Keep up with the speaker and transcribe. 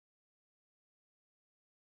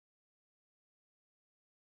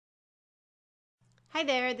Hi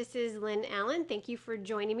there, this is Lynn Allen. Thank you for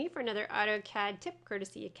joining me for another AutoCAD tip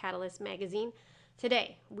courtesy of Cadalyst magazine.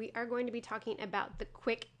 Today, we are going to be talking about the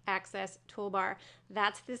Quick Access Toolbar.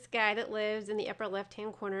 That's this guy that lives in the upper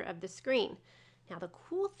left-hand corner of the screen. Now, the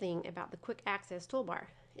cool thing about the Quick Access Toolbar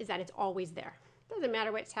is that it's always there. Doesn't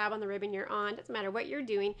matter what tab on the ribbon you're on, doesn't matter what you're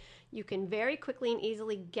doing, you can very quickly and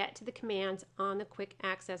easily get to the commands on the Quick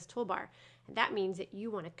Access Toolbar. And that means that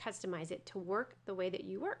you want to customize it to work the way that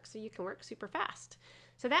you work so you can work super fast.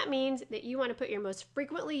 So that means that you want to put your most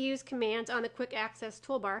frequently used commands on the Quick Access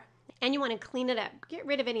Toolbar and you want to clean it up. Get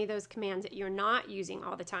rid of any of those commands that you're not using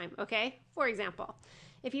all the time, okay? For example,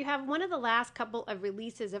 if you have one of the last couple of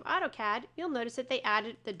releases of AutoCAD, you'll notice that they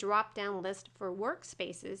added the drop-down list for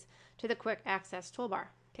workspaces to the Quick Access Toolbar.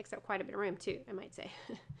 Takes up quite a bit of room too, I might say.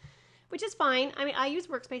 Which is fine. I mean, I use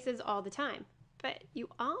workspaces all the time. But you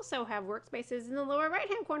also have workspaces in the lower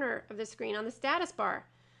right-hand corner of the screen on the status bar.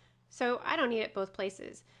 So I don't need it both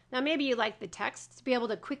places. Now maybe you like the text to be able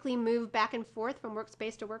to quickly move back and forth from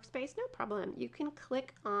workspace to workspace. No problem. You can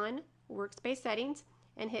click on Workspace Settings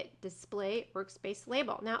and hit Display Workspace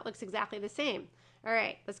Label. Now it looks exactly the same. All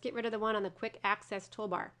right, let's get rid of the one on the Quick Access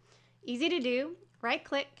Toolbar. Easy to do.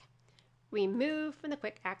 Right-click, remove from the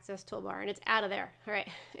Quick Access Toolbar, and it's out of there. All right.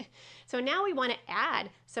 So now we want to add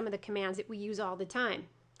some of the commands that we use all the time.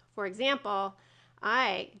 For example,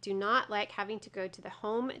 I do not like having to go to the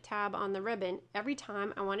Home tab on the ribbon every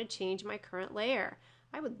time I want to change my current layer.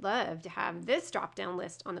 I would love to have this drop-down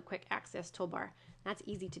list on the Quick Access Toolbar. That's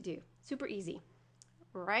easy to do. Super easy.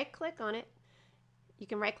 Right-click on it. You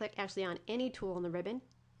can right-click actually on any tool on the ribbon,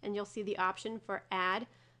 and you'll see the option for Add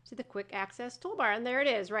to the Quick Access Toolbar, and there it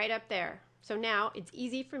is right up there. So now it's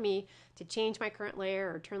easy for me to change my current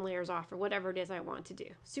layer or turn layers off or whatever it is I want to do.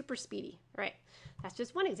 Super speedy, right? That's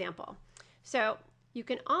just one example. So you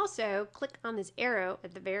can also click on this arrow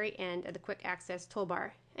at the very end of the Quick Access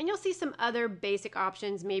Toolbar, and you'll see some other basic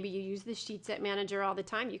options. Maybe you use the Sheet Set Manager all the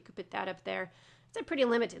time. You could put that up there. It's a pretty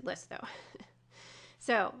limited list though.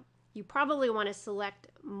 So you probably want to select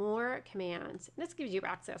more commands. This gives you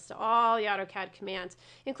access to all the AutoCAD commands,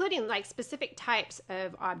 including like specific types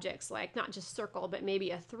of objects, like not just circle, but maybe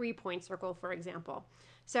a 3-point circle, for example.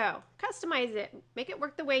 So customize it, make it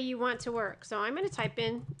work the way you want to work. So I'm going to type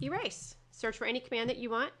in erase, search for any command that you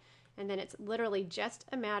want, and then it's literally just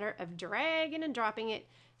a matter of dragging and dropping it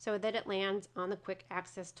so that it lands on the Quick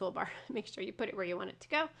Access Toolbar. Make sure you put it where you want it to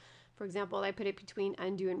go. For example, I put it between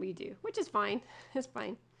undo and redo, which is fine. It's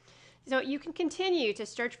fine. So you can continue to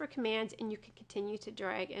search for commands and you can continue to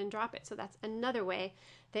drag and drop it. So that's another way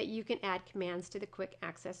that you can add commands to the Quick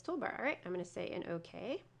Access Toolbar. All right, I'm going to say an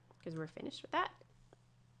OK because we're finished with that.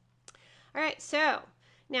 All right, so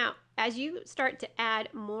now as you start to add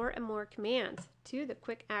more and more commands to the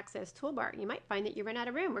Quick Access Toolbar, you might find that you run out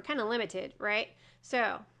of room. We're kind of limited, right?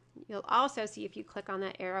 So you'll also see, if you click on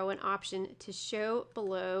that arrow, an option to show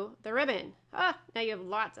below the ribbon. Now you have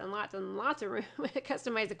lots and lots and lots of room to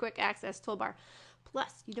customize the Quick Access Toolbar.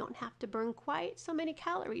 Plus, you don't have to burn quite so many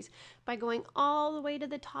calories by going all the way to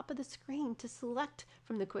the top of the screen to select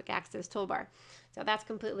from the Quick Access Toolbar. So that's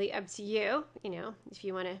completely up to you. You know, if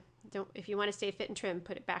you want to stay fit and trim,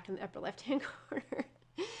 put it back in the upper left-hand corner.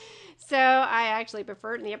 So I actually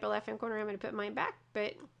prefer it in the upper left-hand corner. I'm going to put mine back,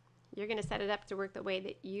 but you're going to set it up to work the way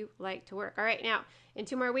that you like to work. All right, now in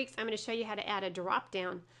 2 more weeks, I'm going to show you how to add a drop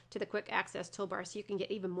down to the Quick Access Toolbar so you can get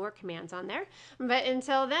even more commands on there. But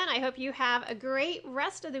until then, I hope you have a great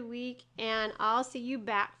rest of the week, and I'll see you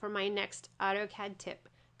back for my next AutoCAD tip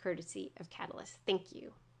courtesy of Cadalyst. Thank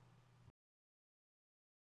you.